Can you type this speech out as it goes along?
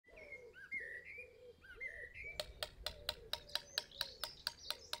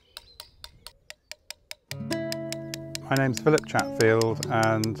My name's Philip Chatfield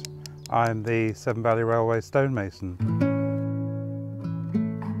and I'm the Severn Valley Railway stonemason.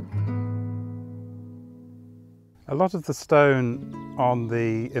 A lot of the stone on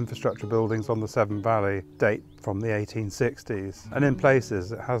the infrastructure buildings on the Severn Valley date from the 1860s, and in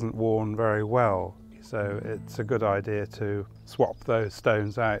places it hasn't worn very well. So it's a good idea to swap those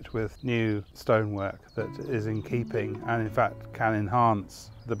stones out with new stonework that is in keeping and in fact can enhance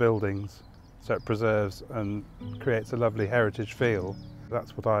the buildings, so it preserves and creates a lovely heritage feel.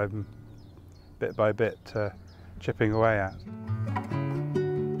 That's what I'm bit by bit chipping away at.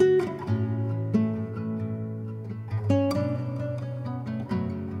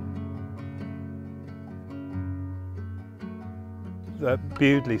 At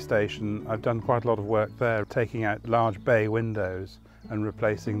Bewdley station, I've done quite a lot of work there, taking out large bay windows and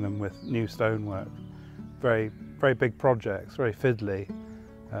replacing them with new stonework. Very big projects, very fiddly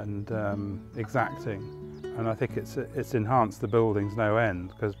and exacting. And I think it's enhanced the buildings no end,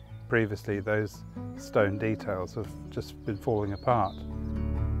 because previously those stone details have just been falling apart.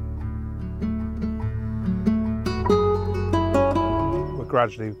 We're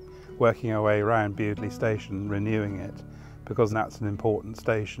gradually working our way around Bewdley station, renewing it, because that's an important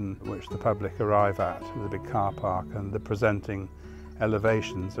station which the public arrive at, with a big car park, and the presenting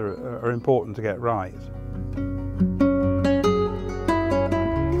elevations are important to get right.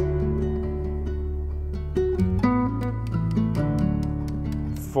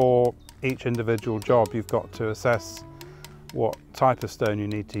 For each individual job, you've got to assess what type of stone you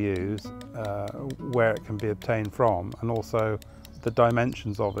need to use, where it can be obtained from, and also the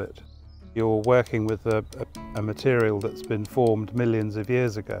dimensions of it. You're working with a material that's been formed millions of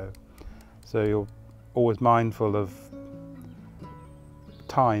years ago, so you're always mindful of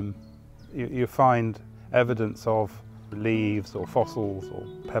time. You find evidence of leaves or fossils or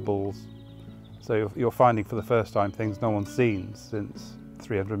pebbles, so you're finding for the first time things no one's seen since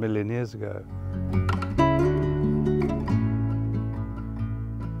 300 million years ago.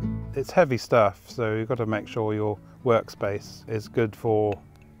 It's heavy stuff, so you've got to make sure your workspace is good for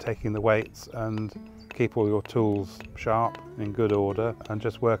taking the weights, and keep all your tools sharp, in good order, and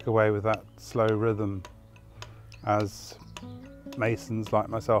just work away with that slow rhythm, as masons like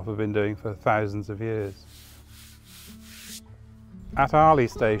myself have been doing for thousands of years. At Arley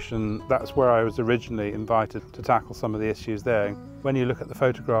station, that's where I was originally invited to tackle some of the issues there. When you look at the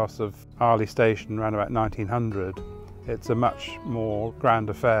photographs of Arley station around about 1900, it's a much more grand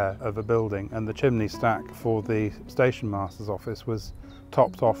affair of a building, and the chimney stack for the station master's office was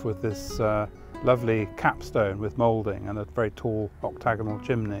topped off with this lovely capstone with moulding and a very tall octagonal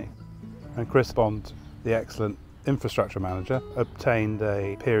chimney. And Chris Bond, the excellent infrastructure manager, obtained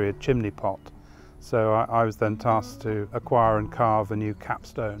a period chimney pot. So I was then tasked to acquire and carve a new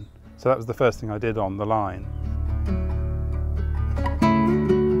capstone. So that was the first thing I did on the line.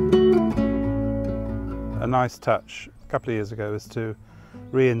 A nice touch a couple of years ago was to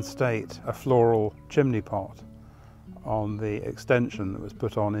reinstate a floral chimney pot on the extension that was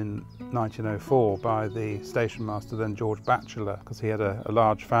put on in 1904 by the station master, then George Batchelor, because he had a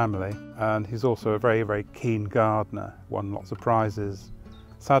large family, and he's also a very keen gardener, won lots of prizes.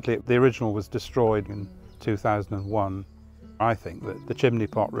 Sadly, the original was destroyed in 2001. I think that the chimney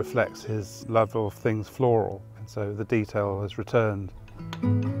pot reflects his love of things floral, and so the detail has returned.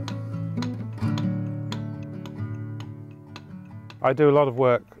 I do a lot of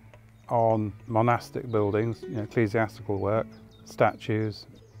work on monastic buildings, ecclesiastical work, statues,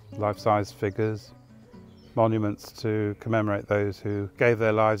 life-size figures, monuments to commemorate those who gave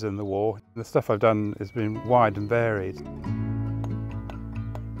their lives in the war. The stuff I've done has been wide and varied.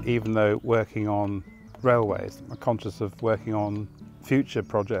 Even though working on railways, I'm conscious of working on future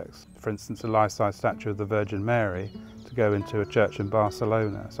projects. For instance, a life-size statue of the Virgin Mary to go into a church in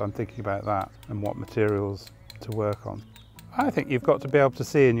Barcelona. So I'm thinking about that and what materials to work on. I think you've got to be able to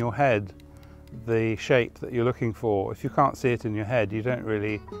see in your head the shape that you're looking for. If you can't see it in your head, you don't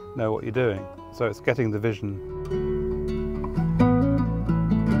really know what you're doing. So it's getting the vision.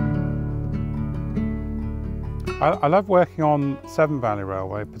 I love working on Severn Valley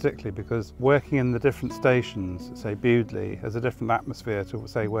Railway, particularly because working in the different stations, say Bewdley, has a different atmosphere to,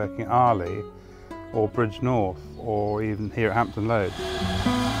 say, working at Arley or Bridgnorth, or even here at Hampton Loade.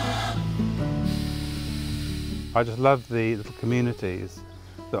 I just love the little communities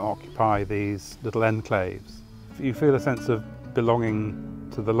that occupy these little enclaves. You feel a sense of belonging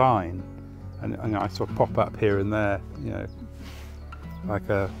to the line, and I sort of pop up here and there, like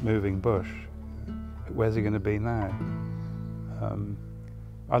a moving bush. Where's he going to be now?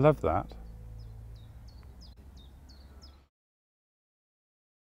 I love that.